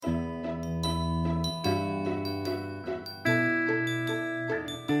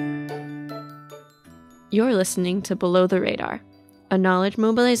You're listening to Below the Radar, a knowledge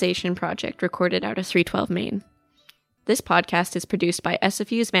mobilization project recorded out of 312 Main. This podcast is produced by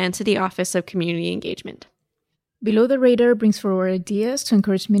SFU's Vancity Office of Community Engagement. Below the Radar brings forward ideas to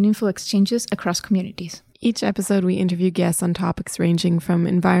encourage meaningful exchanges across communities. Each episode, we interview guests on topics ranging from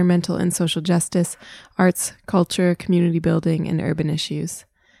environmental and social justice, arts, culture, community building, and urban issues.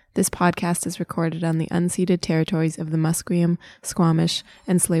 This podcast is recorded on the unceded territories of the Musqueam, Squamish,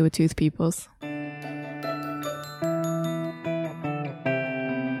 and Tsleil-Waututh peoples.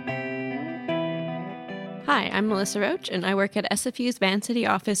 Hi, I'm Melissa Roach, and I work at SFU's Vancity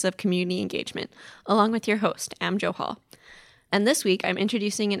Office of Community Engagement, along with your host, Am Johal. And this week, I'm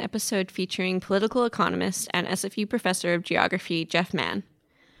introducing an episode featuring political economist and SFU professor of geography, Jeff Mann.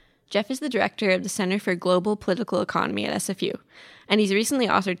 Jeff is the director of the Center for Global Political Economy at SFU, and he's recently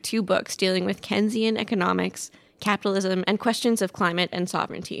authored 2 books dealing with Keynesian economics, capitalism, and questions of climate and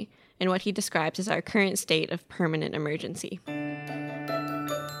sovereignty, in what he describes as our current state of permanent emergency.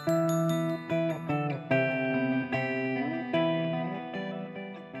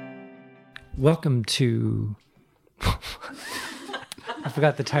 Welcome to... I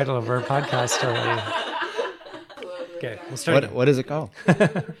forgot the title of our podcast already. Okay, we'll start. What is it called? Below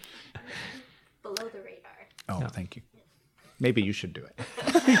the Radar. Oh, no. Thank you. Maybe you should do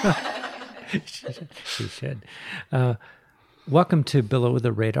it. She should. Welcome to Below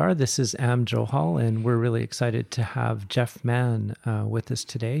the Radar. This is Am Johal, and we're really excited to have Jeff Mann with us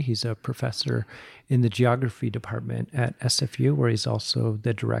today. He's a professor in the geography department at SFU, where he's also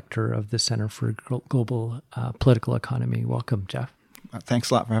the director of the Center for Global Political Economy. Welcome, Jeff. Thanks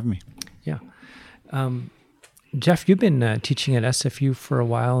a lot for having me. Yeah. Jeff, you've been teaching at SFU for a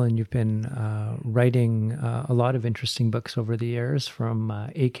while, and you've been writing a lot of interesting books over the years, from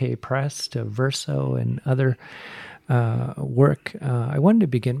AK Press to Verso and other work. I wanted to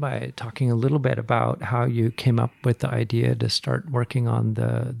begin by talking a little bit about how you came up with the idea to start working on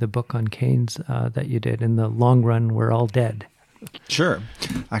the book on Keynes that you did. In the long run, we're all dead. Sure.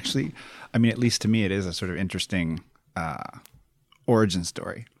 Actually, I mean, at least to me, it is a sort of interesting origin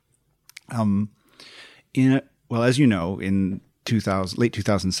story. Well, as you know, in late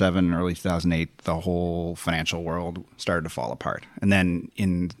 2007, early 2008, the whole financial world started to fall apart. And then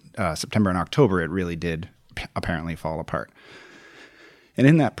in September and October, it really did apparently fall apart. And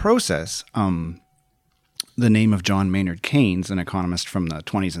in that process, the name of John Maynard Keynes, an economist from the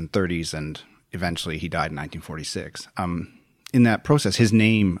 20s and 30s, and eventually he died in 1946, in that process, his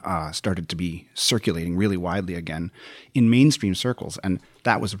name started to be circulating really widely again in mainstream circles. And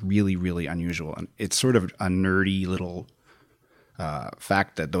that was really, really unusual. And it's sort of a nerdy little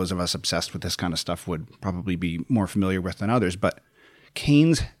fact that those of us obsessed with this kind of stuff would probably be more familiar with than others. But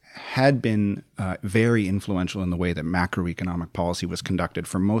Keynes had been very influential in the way that macroeconomic policy was conducted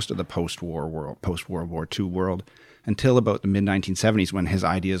for most of the post-World War II world, until about the mid-1970s, when his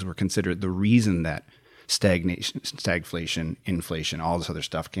ideas were considered the reason that stagnation, stagflation, inflation, all this other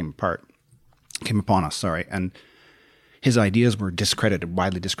stuff came upon us. And his ideas were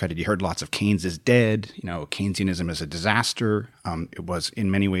widely discredited. You heard lots of Keynes is dead. Keynesianism is a disaster. It was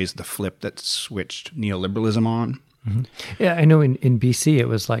in many ways the flip that switched neoliberalism on. Mm-hmm. Yeah, I know in BC, it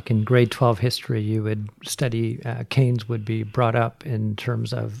was like in grade 12 history, you would study, Keynes would be brought up in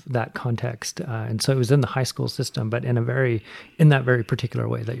terms of that context. And so it was in the high school system, but in that very particular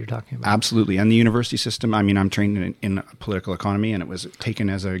way that you're talking about. Absolutely. And the university system, I mean, I'm trained in political economy, and it was taken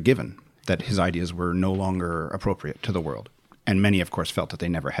as a given that his ideas were no longer appropriate to the world. And many, of course, felt that they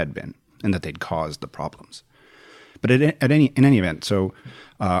never had been, and that they'd caused the problems. But in any event, so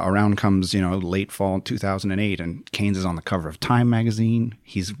around comes, late fall 2008, and Keynes is on the cover of Time magazine.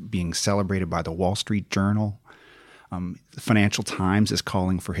 He's being celebrated by the Wall Street Journal. The Financial Times is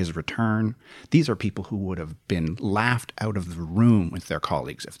calling for his return. These are people who would have been laughed out of the room with their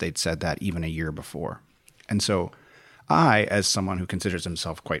colleagues if they'd said that even a year before. And so I, as someone who considers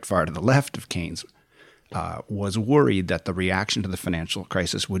himself quite far to the left of Keynes, was worried that the reaction to the financial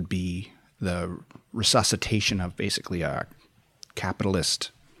crisis would be the resuscitation of basically an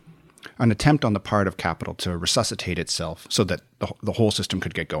attempt on the part of capital to resuscitate itself so that the whole system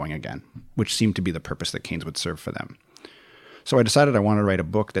could get going again, which seemed to be the purpose that Keynes would serve for them. So I decided I wanted to write a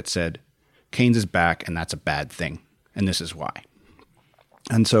book that said, Keynes is back and that's a bad thing, and this is why.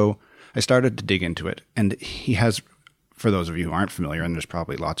 And so I started to dig into it, and he has, for those of you who aren't familiar, and there's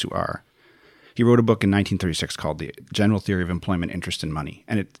probably lots who are, he wrote a book in 1936 called The General Theory of Employment, Interest, and Money.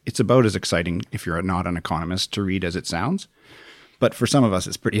 And it's about as exciting, if you're not an economist, to read as it sounds. But for some of us,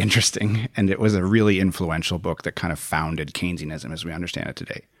 it's pretty interesting. And it was a really influential book that kind of founded Keynesianism as we understand it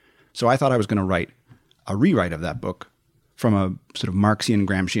today. So I thought I was going to write a rewrite of that book from a sort of Marxian,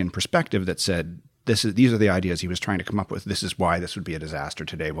 Gramscian perspective that said these are the ideas he was trying to come up with. This is why this would be a disaster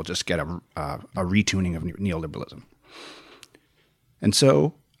today. We'll just get a retuning of neoliberalism. And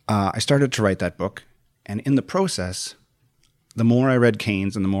so I started to write that book. And in the process, the more I read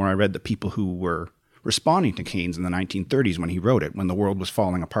Keynes and the more I read the people who were responding to Keynes in the 1930s when he wrote it, when the world was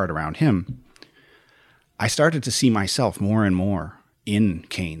falling apart around him, I started to see myself more and more in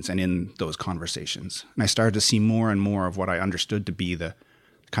Keynes and in those conversations. And I started to see more and more of what I understood to be the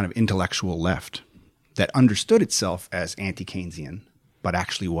kind of intellectual left that understood itself as anti-Keynesian, but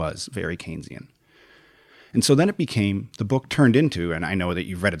actually was very Keynesian. And so then it became, the book turned into, and I know that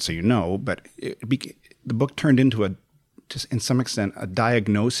you've read it so you know, but the book turned into just in some extent, a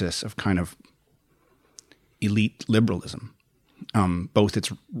diagnosis of kind of elite liberalism, both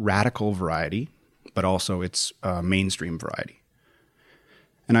its radical variety, but also its mainstream variety.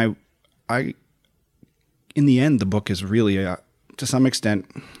 And I, in the end, the book is really, to some extent,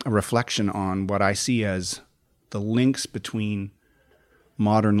 a reflection on what I see as the links between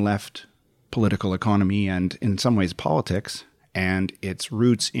modern left political economy and, in some ways, politics, and its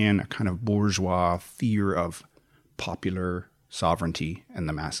roots in a kind of bourgeois fear of popular sovereignty and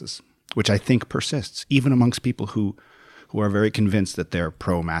the masses, which I think persists, even amongst people who are very convinced that they're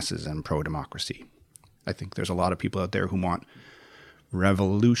pro-masses and pro-democracy. I think there's a lot of people out there who want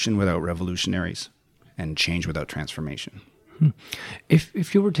revolution without revolutionaries and change without transformation.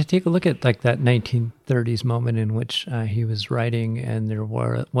 If you were to take a look at like that 1930s moment in which he was writing, and there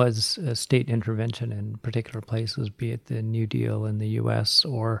was a state intervention in particular places, be it the New Deal in the U.S.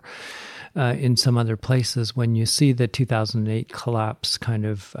 or in some other places, when you see the 2008 collapse kind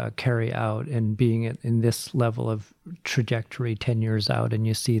of carry out and being in this level of trajectory 10 years out, and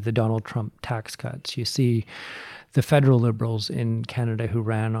you see the Donald Trump tax cuts, you see the federal liberals in Canada who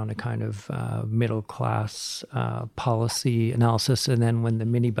ran on a kind of middle-class policy analysis. And then when the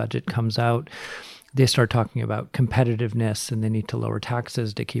mini budget comes out, they start talking about competitiveness and they need to lower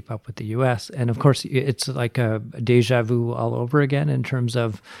taxes to keep up with the U.S. And of course, it's like a deja vu all over again in terms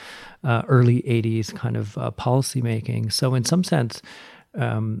of early 80s kind of policy making. So in some sense,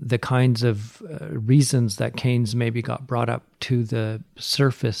 the kinds of reasons that Keynes maybe got brought up to the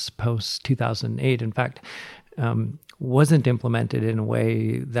surface post-2008, in fact, wasn't implemented in a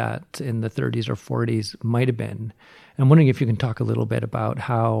way that in the 30s or 40s might have been. I'm wondering if you can talk a little bit about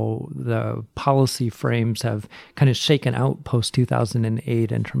how the policy frames have kind of shaken out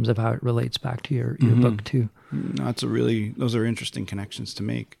post-2008 in terms of how it relates back to your book too. No, those are interesting connections to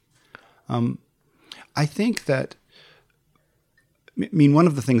make. I think that, one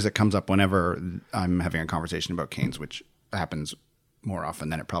of the things that comes up whenever I'm having a conversation about Keynes, which happens more often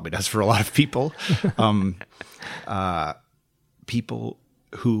than it probably does for a lot of people, people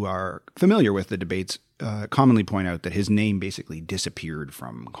who are familiar with the debates commonly point out that his name basically disappeared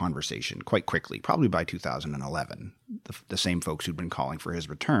from conversation quite quickly, probably by 2011. The same folks who'd been calling for his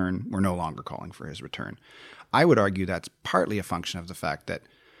return were no longer calling for his return. I would argue that's partly a function of the fact that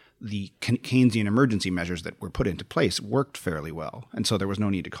the Keynesian emergency measures that were put into place worked fairly well. And so there was no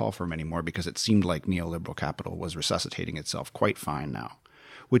need to call for them anymore because it seemed like neoliberal capital was resuscitating itself quite fine now,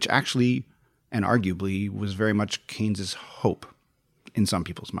 which actually and arguably was very much Keynes's hope. In some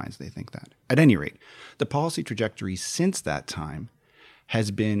people's minds, they think that. At any rate, the policy trajectory since that time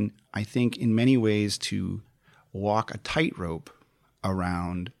has been, I think, in many ways to walk a tightrope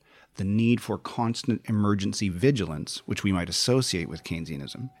around the need for constant emergency vigilance, which we might associate with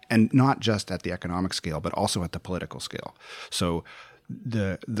Keynesianism, and not just at the economic scale, but also at the political scale. So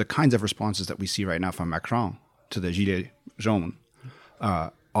the kinds of responses that we see right now from Macron to the Gilets jaunes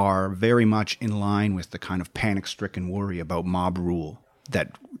are very much in line with the kind of panic-stricken worry about mob rule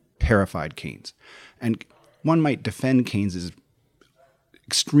that terrified Keynes. And one might defend Keynes's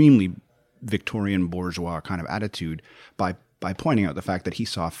extremely Victorian bourgeois kind of attitude by pointing out the fact that he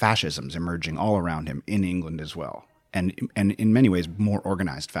saw fascisms emerging all around him in England as well, and in many ways more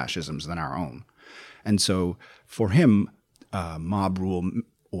organized fascisms than our own. And so for him, mob rule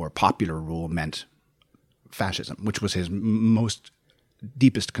or popular rule meant fascism, which was his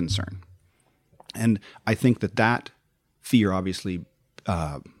deepest concern. And I think that fear obviously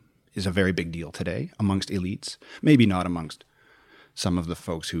is a very big deal today amongst elites, maybe not amongst some of the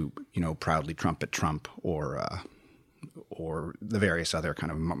folks who, proudly trumpet Trump or the various other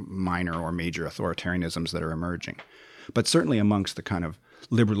kind of minor or major authoritarianisms that are emerging. But certainly amongst the kind of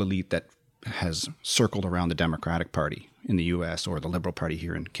liberal elite that has circled around the Democratic Party in the U.S. or the Liberal Party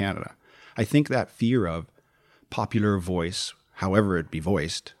here in Canada, I think that fear of popular voice, however it be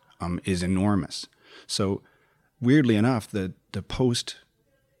voiced, is enormous. So weirdly enough, the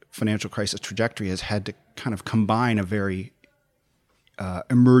post-financial crisis trajectory has had to kind of combine a very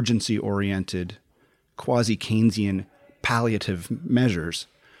emergency-oriented quasi-Keynesian palliative measures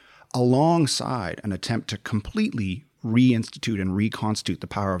alongside an attempt to completely reinstitute and reconstitute the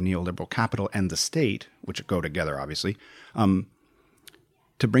power of neoliberal capital and the state, which go together, obviously,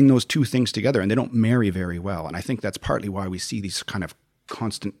 to bring those two things together. And they don't marry very well. And I think that's partly why we see these kind of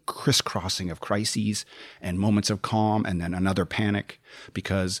constant crisscrossing of crises and moments of calm and then another panic,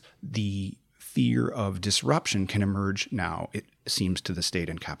 because the fear of disruption can emerge now, it seems, to the state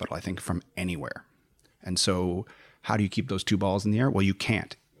and capital, I think, from anywhere. And so how do you keep those two balls in the air? Well, you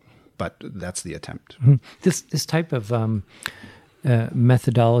can't. But that's the attempt. Mm-hmm. This type of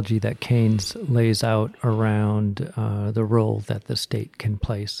methodology that Keynes lays out around the role that the state can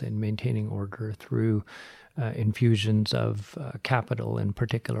place in maintaining order through infusions of capital in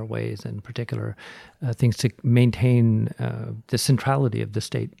particular ways and particular things to maintain the centrality of the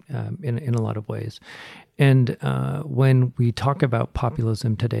state in a lot of ways. And when we talk about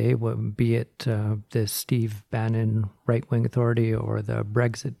populism today, be it the Steve Bannon right-wing authority or the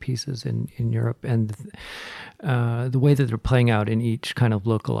Brexit pieces in Europe, and the way that they're playing out in each kind of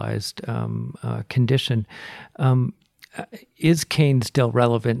localized condition, is Keynes still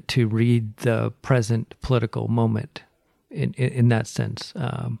relevant to read the present political moment in that sense?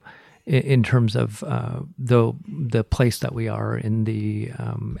 In terms of the place that we are in the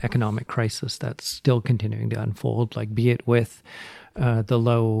economic crisis that's still continuing to unfold, like be it with the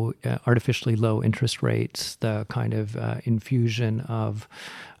low, artificially low interest rates, the kind of infusion of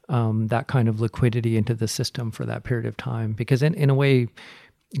that kind of liquidity into the system for that period of time. Because in a way,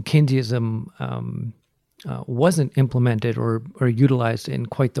 Keynesianism wasn't implemented or utilized in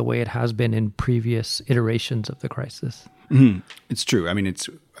quite the way it has been in previous iterations of the crisis. Mm-hmm. It's true. I mean, it's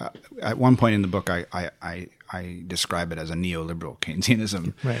at one point in the book, I describe it as a neoliberal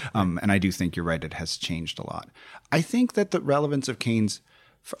Keynesianism, right. And I do think you're right; it has changed a lot. I think that the relevance of Keynes,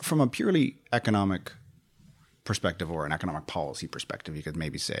 from a purely economic perspective or an economic policy perspective, you could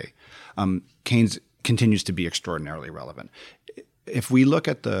maybe say, Keynes continues to be extraordinarily relevant. If we look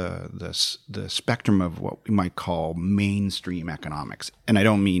at the spectrum of what we might call mainstream economics, and I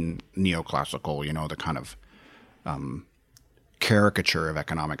don't mean neoclassical, the kind of caricature of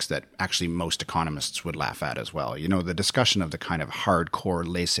economics that actually most economists would laugh at as well. The discussion of the kind of hardcore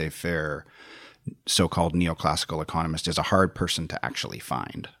laissez-faire so-called neoclassical economist is a hard person to actually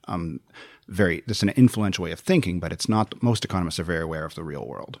find. It's an influential way of thinking, but it's not. Most economists are very aware of the real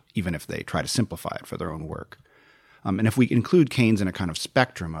world, even if they try to simplify it for their own work. And if we include Keynes in a kind of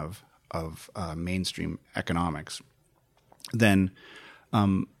spectrum of mainstream economics, then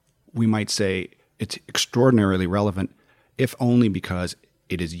we might say it's extraordinarily relevant, if only because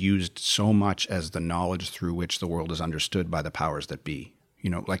it is used so much as the knowledge through which the world is understood by the powers that be.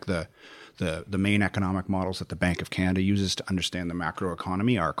 Like the main economic models that the Bank of Canada uses to understand the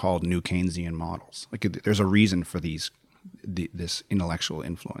macroeconomy are called new Keynesian models. Like there's a reason for this intellectual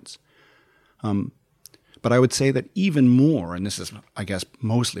influence. But I would say that even more, and this is, I guess,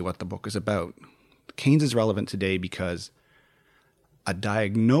 mostly what the book is about, Keynes is relevant today because a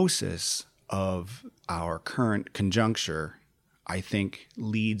diagnosis of our current conjuncture, I think,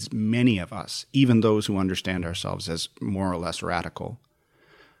 leads many of us, even those who understand ourselves as more or less radical,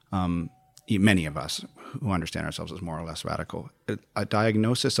 many of us who understand ourselves as more or less radical, a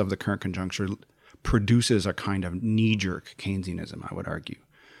diagnosis of the current conjuncture produces a kind of knee-jerk Keynesianism, I would argue.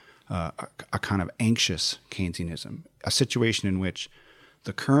 A kind of anxious Keynesianism, a situation in which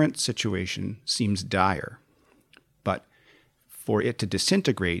the current situation seems dire, but for it to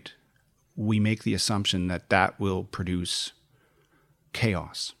disintegrate, we make the assumption that will produce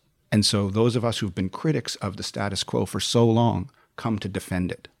chaos. And so those of us who've been critics of the status quo for so long come to defend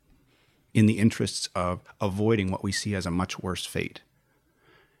it in the interests of avoiding what we see as a much worse fate.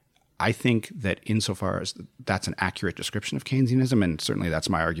 I think that insofar as that's an accurate description of Keynesianism, and certainly that's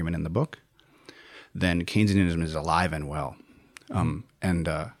my argument in the book, then Keynesianism is alive and well, and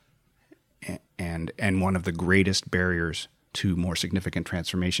one of the greatest barriers to more significant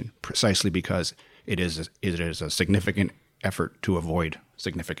transformation, precisely because it is a significant effort to avoid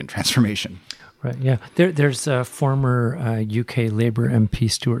significant transformation. Right. Yeah. There's a former UK Labour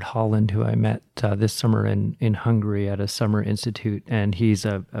MP, Stuart Holland, who I met this summer in Hungary at a summer institute, and he's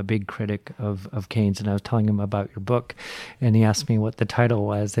a big critic of Keynes. And I was telling him about your book, and he asked me what the title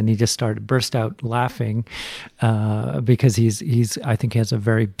was, and he just burst out laughing because I think he has a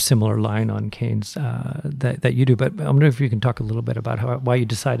very similar line on Keynes that you do. But I wonder if you can talk a little bit about why you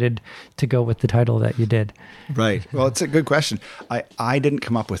decided to go with the title that you did. Right. Well, it's a good question. I didn't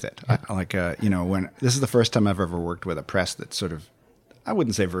come up with it. When this is the first time I've ever worked with a press that's sort of, I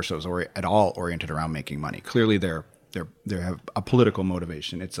wouldn't say Verso's at all oriented around making money. Clearly, they're they have a political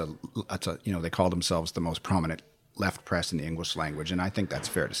motivation. It's a they call themselves the most prominent left press in the English language, and I think that's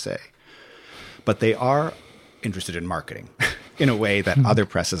fair to say. But they are interested in marketing in a way that other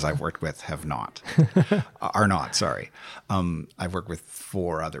presses I've worked with have not, are not, sorry. I've worked with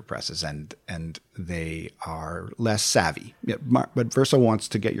 4 other presses and they are less savvy. But Verso wants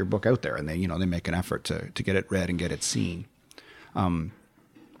to get your book out there, and they make an effort to get it read and get it seen. And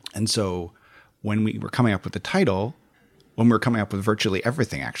so when we were coming up with the title, when we were coming up with virtually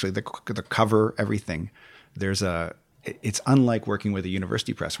everything, actually, the cover, everything, it's unlike working with a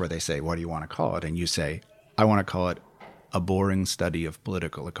university press where they say, what do you want to call it? And you say, I want to call it A Boring Study of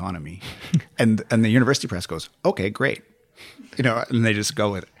Political Economy. and the university press goes, okay, great. And they just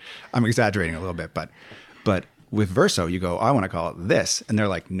go with it. I'm exaggerating a little bit, but with Verso, you go, I want to call it this. And they're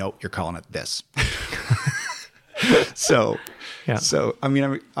like, nope, you're calling it this. So I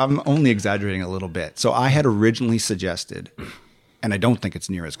mean, I'm only exaggerating a little bit. So I had originally suggested, and I don't think it's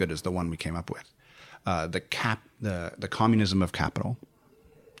near as good as the one we came up with, the communism of capital,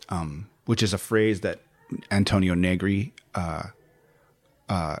 which is a phrase that Antonio Negri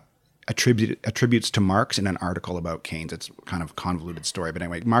attributes to Marx in an article about Keynes. It's kind of a convoluted story, but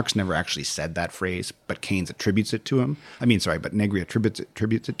anyway, Marx never actually said that phrase, but Keynes attributes it to him. But Negri attributes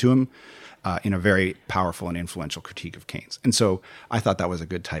it to him in a very powerful and influential critique of Keynes. And so I thought that was a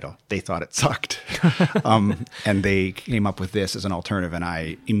good title. They thought it sucked. And they came up with this as an alternative, and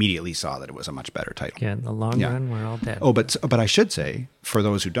I immediately saw that it was a much better title. Yeah, in the long run, we're all dead. Oh, but I should say, for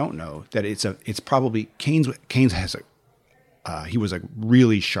those who don't know, that it's probably Keynes has he was a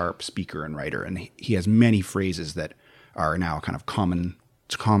really sharp speaker and writer, and he has many phrases that are now kind of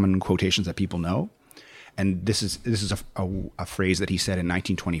common quotations that people know. And this is a phrase that he said in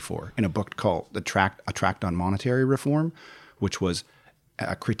 1924 in a book called A Tract on Monetary Reform, which was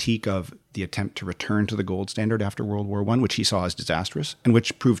a critique of the attempt to return to the gold standard after World War I, which he saw as disastrous, and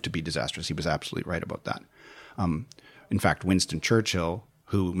which proved to be disastrous. He was absolutely right about that. In fact, Winston Churchill,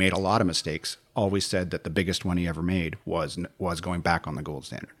 who made a lot of mistakes, always said that the biggest one he ever made was going back on the gold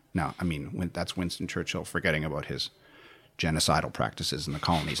standard. Now, I mean, that's Winston Churchill forgetting about his genocidal practices in the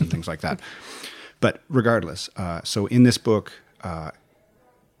colonies and things like that. But regardless, so in this book,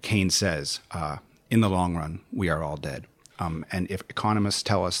 Keynes says, in the long run, we are all dead. And if economists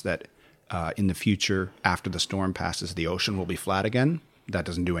tell us that in the future, after the storm passes, the ocean will be flat again, that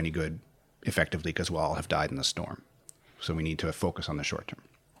doesn't do any good effectively because we'll all have died in the storm. So we need to focus on the short term.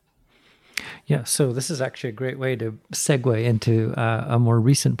 Yeah, so this is actually a great way to segue into a more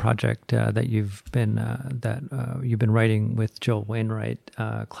recent project that you've been writing with Joel Wainwright,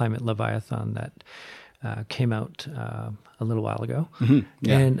 Climate Leviathan, that came out a little while ago. Mm-hmm.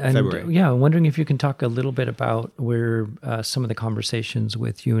 Yeah, and February. Yeah, I'm wondering if you can talk a little bit about where some of the conversations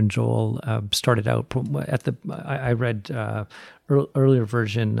with you and Joel started out. I read earlier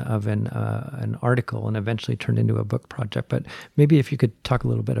version of an article and eventually turned into a book project. But maybe if you could talk a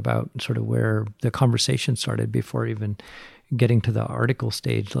little bit about sort of where the conversation started before even getting to the article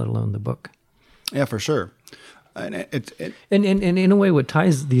stage, let alone the book. Yeah, for sure. And and in a way, what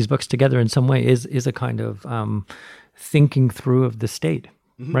ties these books together in some way is a kind of thinking through of the state.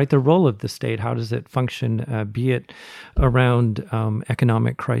 Mm-hmm. Right, the role of the state. How does it function? Be it around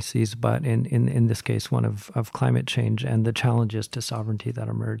economic crises, but in this case, one of climate change and the challenges to sovereignty that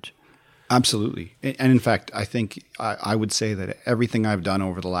emerge. Absolutely, and in fact, I think I would say that everything I've done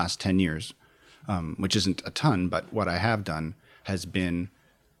over the last 10 years, which isn't a ton, but what I have done has been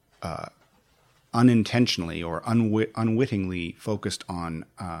unintentionally or unwittingly focused on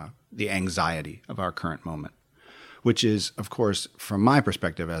the anxiety of our current moment. Which is, of course, from my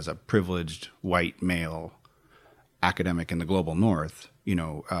perspective as a privileged white male academic in the global north,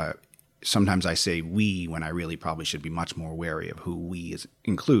 sometimes I say we when I really probably should be much more wary of who we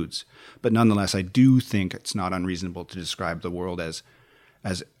includes. But nonetheless, I do think it's not unreasonable to describe the world as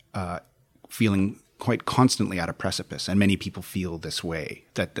feeling quite constantly at a precipice. And many people feel this way,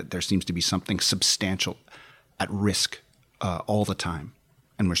 that there seems to be something substantial at risk all the time.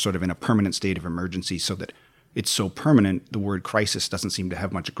 And we're sort of in a permanent state of emergency so that it's so permanent, the word crisis doesn't seem to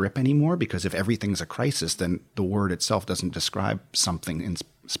have much grip anymore, because if everything's a crisis, then the word itself doesn't describe something in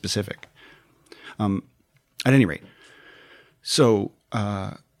specific. At any rate, so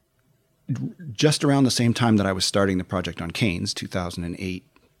just around the same time that I was starting the project on Keynes, 2008,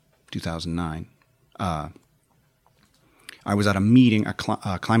 2009, I was at a meeting, a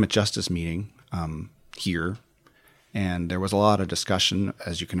climate justice meeting here, and there was a lot of discussion,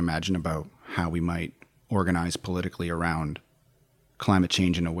 as you can imagine, about how we might organize politically around climate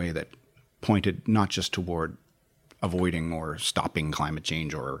change in a way that pointed not just toward avoiding or stopping climate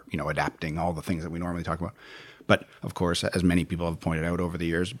change or, adapting, all the things that we normally talk about. But of course, as many people have pointed out over the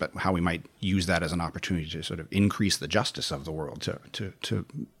years, but how we might use that as an opportunity to sort of increase the justice of the world, to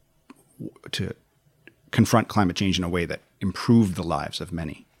confront climate change in a way that improved the lives of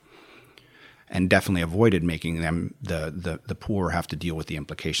many, and definitely avoided making them the poor have to deal with the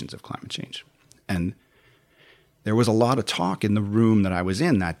implications of climate change. And there was a lot of talk in the room that I was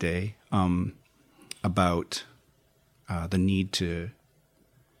in that day about the need to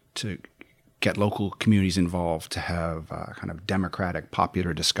get local communities involved, to have kind of democratic,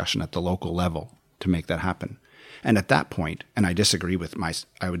 popular discussion at the local level to make that happen. And at that point, and I would disagree with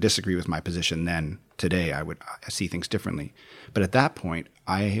my position then. Today, I see things differently. But at that point,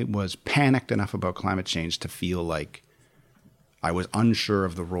 I was panicked enough about climate change to feel like I was unsure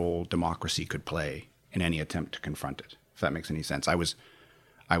of the role democracy could play in any attempt to confront it, if that makes any sense. I was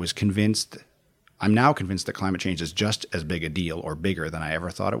convinced. I'm now convinced that climate change is just as big a deal or bigger than I ever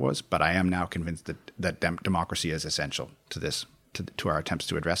thought it was, but I am now convinced that democracy is essential to our attempts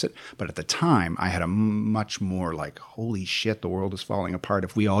to address it. But at the time, I had a much more like, holy shit, the world is falling apart.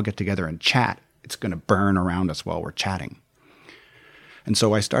 If we all get together and chat, it's going to burn around us while we're chatting. And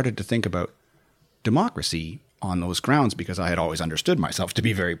so I started to think about democracy on those grounds, because I had always understood myself to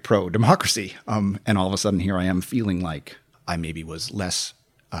be very pro-democracy. And all of a sudden, here I am feeling like I maybe was less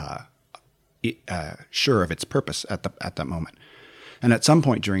sure of its purpose at that moment. And at some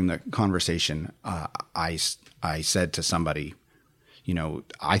point during the conversation, I said to somebody,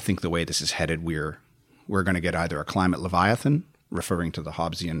 I think the way this is headed, we're going to get either a climate Leviathan, referring to the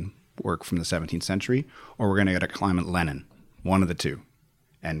Hobbesian work from the 17th century, or we're going to get a climate Lenin, one of the two.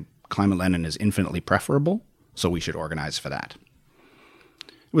 And climate Lenin is infinitely preferable, so we should organize for that.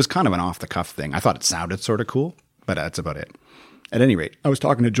 It was kind of an off-the-cuff thing. I thought it sounded sort of cool, but that's about it. At any rate, I was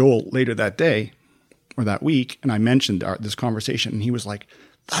talking to Joel later that day or that week, and I mentioned this conversation, and he was like,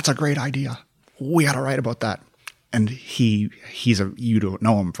 "That's a great idea. We got to write about that." And you don't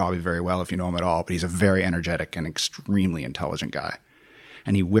know him probably very well if you know him at all, but he's a very energetic and extremely intelligent guy.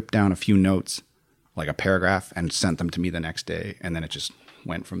 And he whipped down a few notes, like a paragraph, and sent them to me the next day, and then it just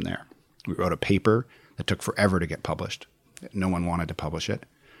went from there. We wrote a paper that took forever to get published. No one wanted to publish it.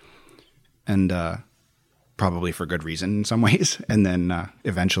 And probably for good reason in some ways. And then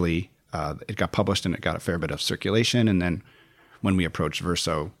eventually it got published, and it got a fair bit of circulation. And then when we approached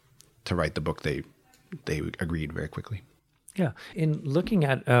Verso to write the book, they agreed very quickly. Yeah. In looking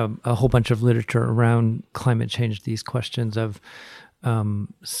at a whole bunch of literature around climate change, these questions of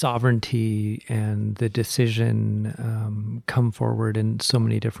sovereignty and the decision come forward in so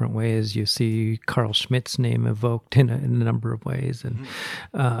many different ways. You see Carl Schmitt's name evoked in a number of ways. And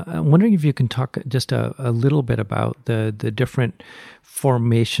I'm wondering if you can talk just a little bit about the different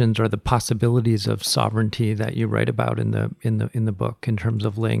formations or the possibilities of sovereignty that you write about in the book, in terms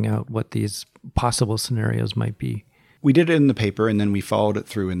of laying out what these possible scenarios might be. We did it in the paper, and then we followed it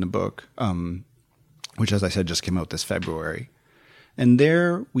through in the book, which, as I said, just came out this February. And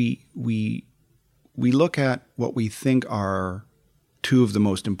there we look at what we think are two of the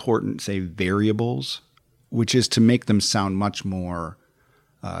most important, say, variables, which is to make them sound much more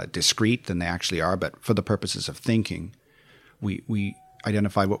discrete than they actually are. But for the purposes of thinking, we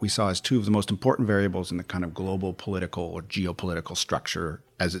identified what we saw as two of the most important variables in the kind of global political or geopolitical structure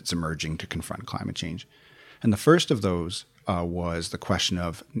as it's emerging to confront climate change. And the first of those was the question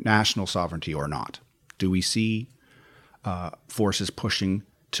of national sovereignty or not. Do we see forces pushing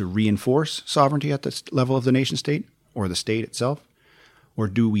to reinforce sovereignty at the level of the nation state or the state itself? Or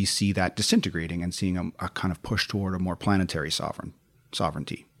do we see that disintegrating and seeing a kind of push toward a more planetary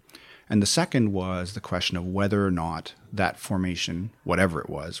sovereignty? And the second was the question of whether or not that formation, whatever it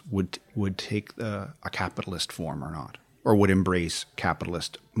was, would take a capitalist form or not, or would embrace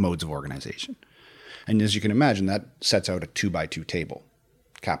capitalist modes of organization. And as you can imagine, that sets out a 2x2 table: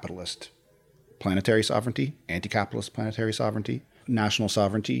 capitalist planetary sovereignty, anti-capitalist planetary sovereignty, national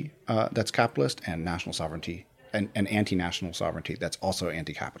sovereignty that's capitalist, and national sovereignty and anti-national sovereignty that's also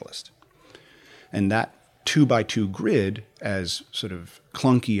anti-capitalist. And that 2x2 grid, as sort of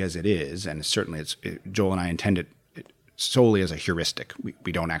clunky as it is, and certainly Joel and I intend it solely as a heuristic.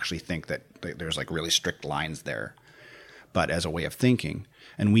 We don't actually think that there's like really strict lines there, but as a way of thinking.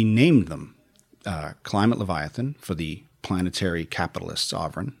 And we named them Climate Leviathan for the planetary capitalist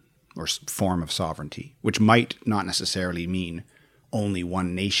sovereign, or form of sovereignty, which might not necessarily mean only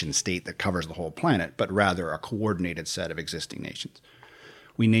one nation state that covers the whole planet, but rather a coordinated set of existing nations.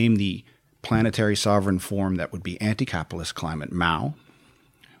 We name the planetary sovereign form that would be anti-capitalist climate Mao.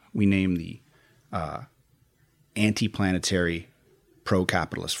 We name the anti-planetary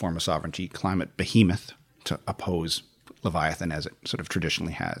pro-capitalist form of sovereignty climate behemoth, to oppose Leviathan as it sort of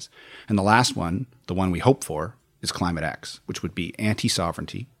traditionally has. And the last one, the one we hope for, is Climate X, which would be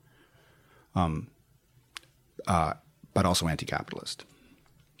anti-sovereignty, but also anti-capitalist.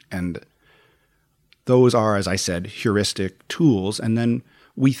 And those are, as I said, heuristic tools, and then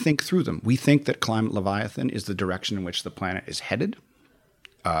we think through them. We think that Climate Leviathan is the direction in which the planet is headed,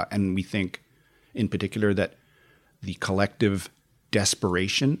 and we think, in particular, that the collective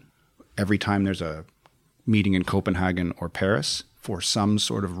desperation every time there's a meeting in Copenhagen or Paris for some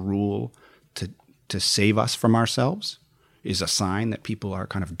sort of rule to save us from ourselves is a sign that people are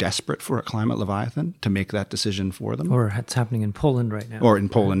kind of desperate for a Climate Leviathan to make that decision for them. Or it's happening in Poland right now. Or in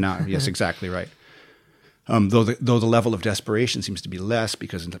Poland now. Yes, exactly right. Though the level of desperation seems to be less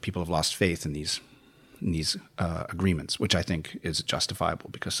because people have lost faith in these agreements, which I think is justifiable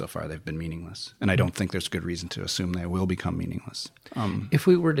because so far they've been meaningless. And I don't think there's good reason to assume they will become meaningless. If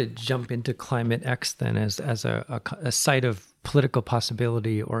we were to jump into Climate X then as a site of political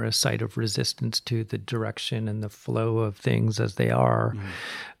possibility or a site of resistance to the direction and the flow of things as they are,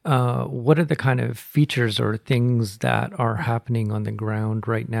 what are the kind of features or things that are happening on the ground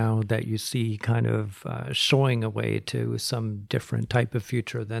right now that you see kind of showing a way to some different type of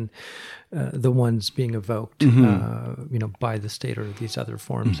future than the ones being evoked by the state or these other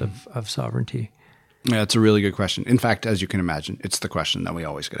forms of sovereignty? Yeah, it's a really good question. In fact, as you can imagine, it's the question that we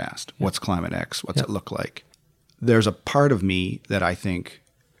always get asked. What's Climate X? What's it look like? There's a part of me that I think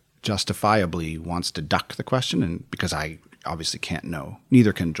justifiably wants to duck the question, and because I obviously can't know.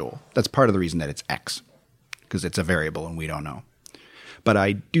 Neither can Joel. That's part of the reason that it's X, because it's a variable and we don't know. But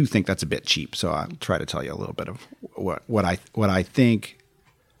I do think that's a bit cheap, so I'll try to tell you a little bit of what I think.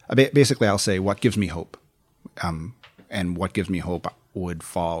 Basically, I'll say what gives me hope, and what gives me hope would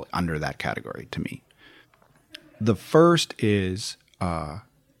fall under that category to me. The first is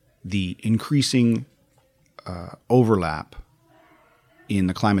the increasing overlap in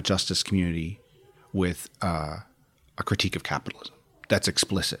the climate justice community with a critique of capitalism. That's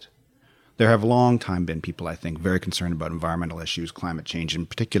explicit. There have long time been people, I think, very concerned about environmental issues, climate change in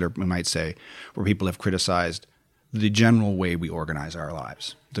particular, we might say, where people have criticized the general way we organize our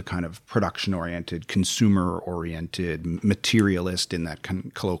lives, the kind of production-oriented, consumer-oriented, materialist in that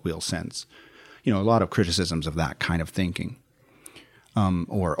colloquial sense. A lot of criticisms of that kind of thinking,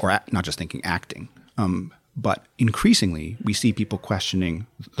 or not just thinking, acting. But increasingly, we see people questioning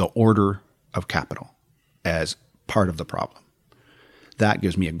the order of capital as part of the problem. That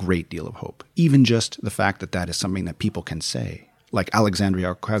gives me a great deal of hope. Even just the fact that that is something that people can say, like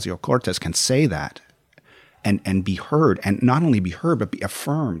Alexandria Ocasio-Cortez can say that and be heard, and not only be heard, but be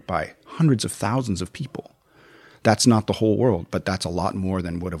affirmed by hundreds of thousands of people. That's not the whole world, but that's a lot more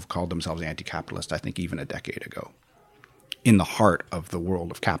than would have called themselves anti-capitalist, I think, even a decade ago, in the heart of the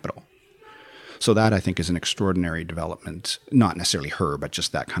world of capital. So that, I think, is an extraordinary development, not necessarily her, but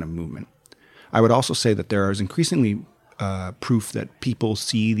just that kind of movement. I would also say that there is increasingly proof that people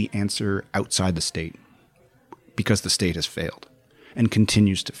see the answer outside the state because the state has failed and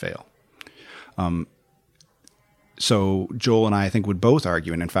continues to fail. So Joel and I think, would both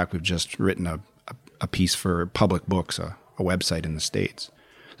argue, and in fact, we've just written a piece for Public Books, a website in the States,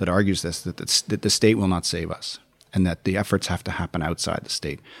 that argues this, that the state will not save us, and that the efforts have to happen outside the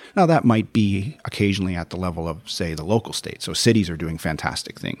state. Now, that might be occasionally at the level of, say, the local state. So cities are doing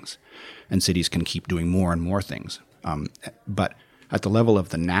fantastic things, and cities can keep doing more and more things. But at the level of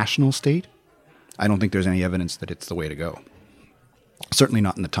the national state, I don't think there's any evidence that it's the way to go. Certainly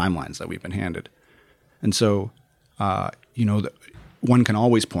not in the timelines that we've been handed. And so, one can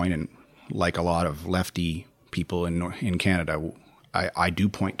always point, and like a lot of lefty people in Canada, I do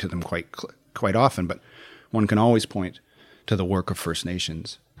point to them quite often, but one can always point to the work of First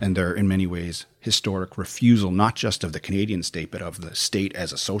Nations and their, in many ways, historic refusal, not just of the Canadian state, but of the state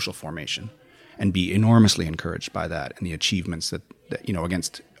as a social formation, and be enormously encouraged by that and the achievements that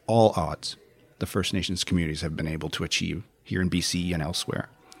against all odds, the First Nations communities have been able to achieve here in BC and elsewhere.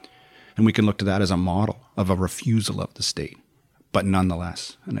 And we can look to that as a model of a refusal of the state, but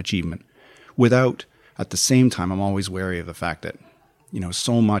nonetheless an achievement. Without, at the same time, I'm always wary of the fact that,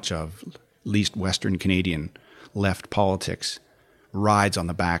 so much of at least Western Canadian left politics rides on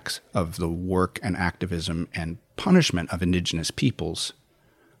the backs of the work and activism and punishment of Indigenous peoples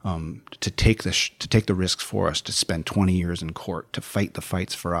to take the risks for us, to spend 20 years in court, to fight the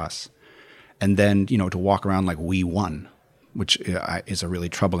fights for us, and then, to walk around like we won, which is a really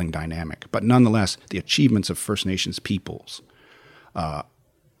troubling dynamic. But nonetheless, the achievements of First Nations peoples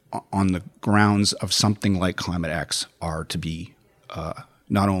on the grounds of something like Climate X are to be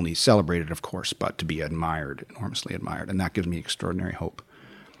not only celebrated, of course, but to be admired, enormously admired. And that gives me extraordinary hope.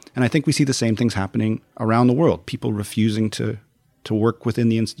 And I think we see the same things happening around the world. People refusing to work within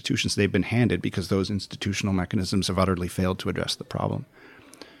the institutions they've been handed because those institutional mechanisms have utterly failed to address the problem.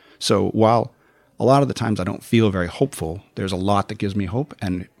 So while a lot of the times I don't feel very hopeful, there's a lot that gives me hope,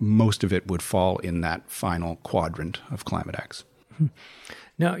 and most of it would fall in that final quadrant of Climate X.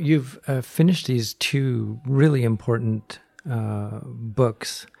 Now, you've finished these two really important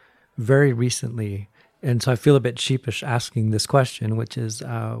books very recently. And so I feel a bit sheepish asking this question, which is,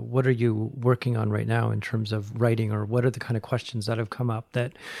 what are you working on right now in terms of writing, or what are the kind of questions that have come up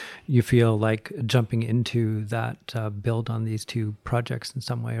that you feel like jumping into that build on these two projects in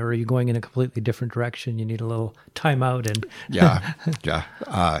some way? Or are you going in a completely different direction? You need a little time out and... Yeah.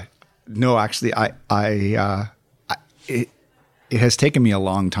 No, actually, it has taken me a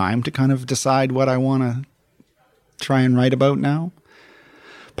long time to kind of decide what I want to try and write about now.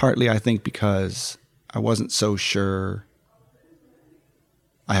 Partly, I think, because I wasn't so sure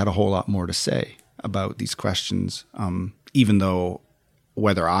I had a whole lot more to say about these questions, even though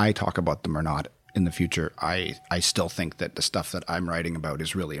whether I talk about them or not in the future, I still think that the stuff that I'm writing about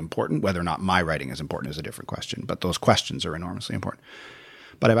is really important. Whether or not my writing is important is a different question, but those questions are enormously important.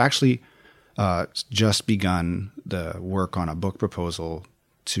 But I've actually just begun the work on a book proposal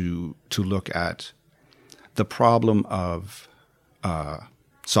to look at the problem of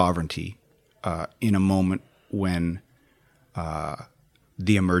sovereignty in a moment when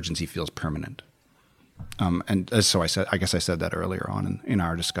the emergency feels permanent. And so I guess I said that earlier on in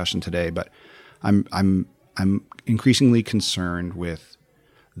our discussion today, but I'm increasingly concerned with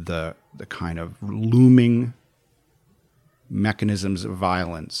the kind of looming mechanisms of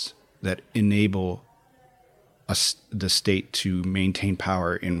violence that enable the state to maintain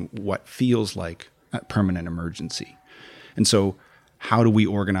power in what feels like a permanent emergency. And so how do we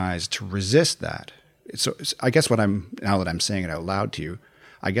organize to resist that? So I guess now that I'm saying it out loud to you,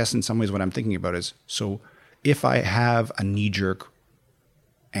 I guess in some ways what I'm thinking about is, so if I have a knee-jerk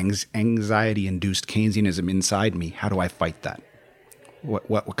anxiety-induced Keynesianism inside me, how do I fight that?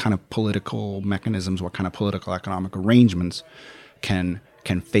 What kind of political mechanisms, what kind of political economic arrangements can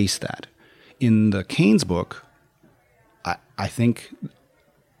face that? In the Keynes book, I think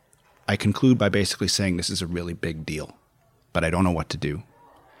I conclude by basically saying this is a really big deal, but I don't know what to do.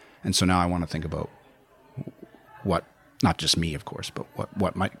 And so now I want to think about what, not just me, of course, but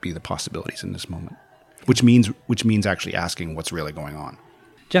what might be the possibilities in this moment, which means actually asking what's really going on.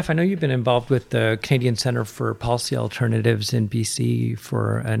 Jeff, I know you've been involved with the Canadian Centre for Policy Alternatives in BC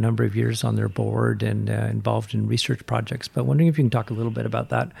for a number of years on their board and involved in research projects, but wondering if you can talk a little bit about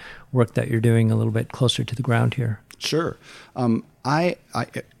that work that you're doing a little bit closer to the ground here. Sure. I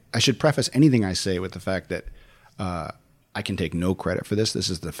should preface anything I say with the fact that I can take no credit for this. This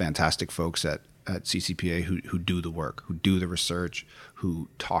is the fantastic folks at CCPA who do the work, who do the research, who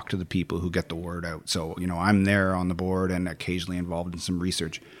talk to the people, who get the word out. So, I'm there on the board and occasionally involved in some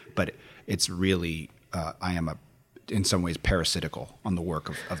research, but it's really, I am in some ways parasitical on the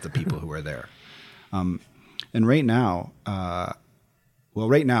work of the people who are there. And right now, the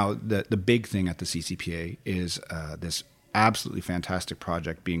big thing at the CCPA is this absolutely fantastic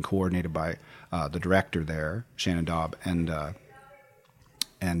project being coordinated by the director there, Shannon Daub,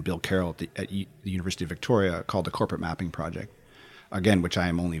 and Bill Carroll at the University of Victoria, called the Corporate Mapping Project, again, which I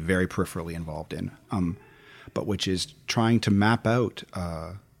am only very peripherally involved in, but which is trying to map out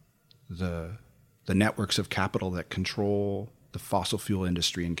the networks of capital that control the fossil fuel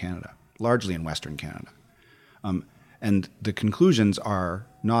industry in Canada, largely in Western Canada. And the conclusions are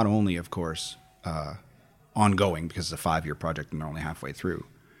not only, of course, ongoing, because it's a 5-year project and they're only halfway through,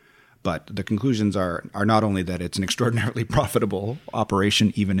 but the conclusions are not only that it's an extraordinarily profitable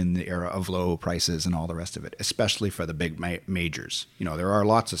operation, even in the era of low prices and all the rest of it, especially for the big majors. There are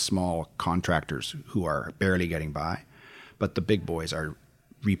lots of small contractors who are barely getting by, but the big boys are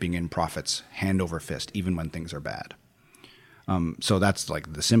reaping in profits hand over fist, even when things are bad. So that's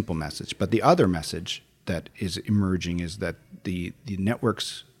like the simple message. But the other message that is emerging is that the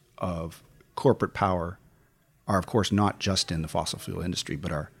networks of corporate power are, of course, not just in the fossil fuel industry,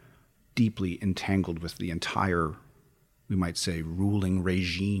 but are deeply entangled with the entire, we might say, ruling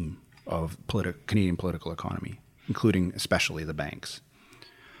regime of Canadian political economy, including especially the banks.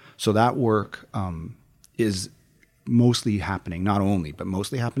 So that work is mostly happening, not only, but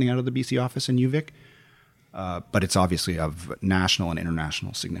mostly happening out of the BC office in UVic, but it's obviously of national and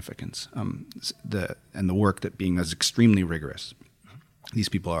international significance. The work that being is extremely rigorous. These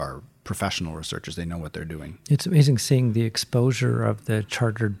people are professional researchers. They know what they're doing. It's amazing seeing the exposure of the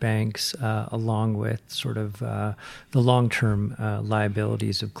chartered banks along with sort of the long-term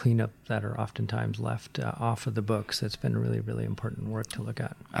liabilities of cleanup that are oftentimes left off of the books. It's been really, really important work to look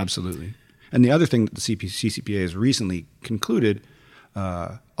at. Absolutely. And the other thing that the CCPA has recently concluded,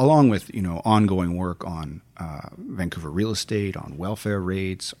 along with ongoing work on Vancouver real estate, on welfare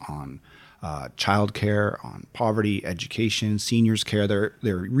rates, on childcare, on poverty, education, seniors care. They're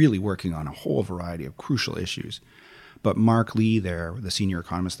really working on a whole variety of crucial issues. But Mark Lee, the senior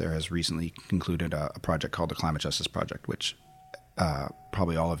economist there, has recently concluded a project called the Climate Justice Project, which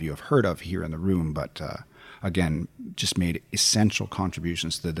probably all of you have heard of here in the room, but again, just made essential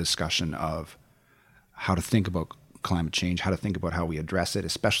contributions to the discussion of how to think about climate change, how to think about how we address it,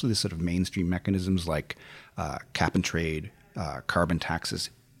 especially the sort of mainstream mechanisms like cap and trade, carbon taxes,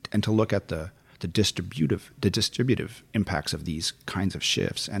 and to look at the distributive impacts of these kinds of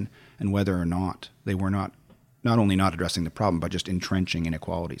shifts and whether or not they were not only not addressing the problem, but just entrenching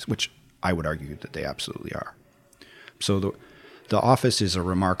inequalities, which I would argue that they absolutely are. So the office is a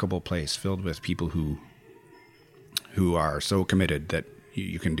remarkable place filled with people who are so committed that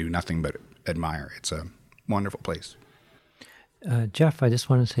you can do nothing but admire. It's a wonderful place. Jeff, I just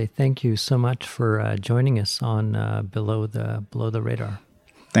want to say thank you so much for joining us on Below the Radar.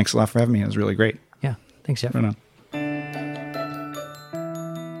 Thanks a lot for having me. It was really great. Yeah. Thanks, Jeff. Right on.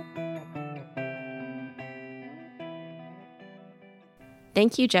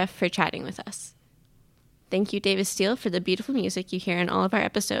 Thank you, Jeff, for chatting with us. Thank you, Davis Steele, for the beautiful music you hear in all of our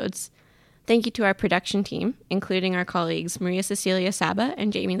episodes. Thank you to our production team, including our colleagues Maria Cecilia Saba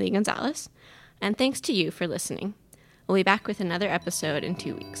and Jamie Lee Gonzalez. And thanks to you for listening. We'll be back with another episode in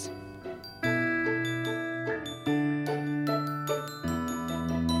 2 weeks.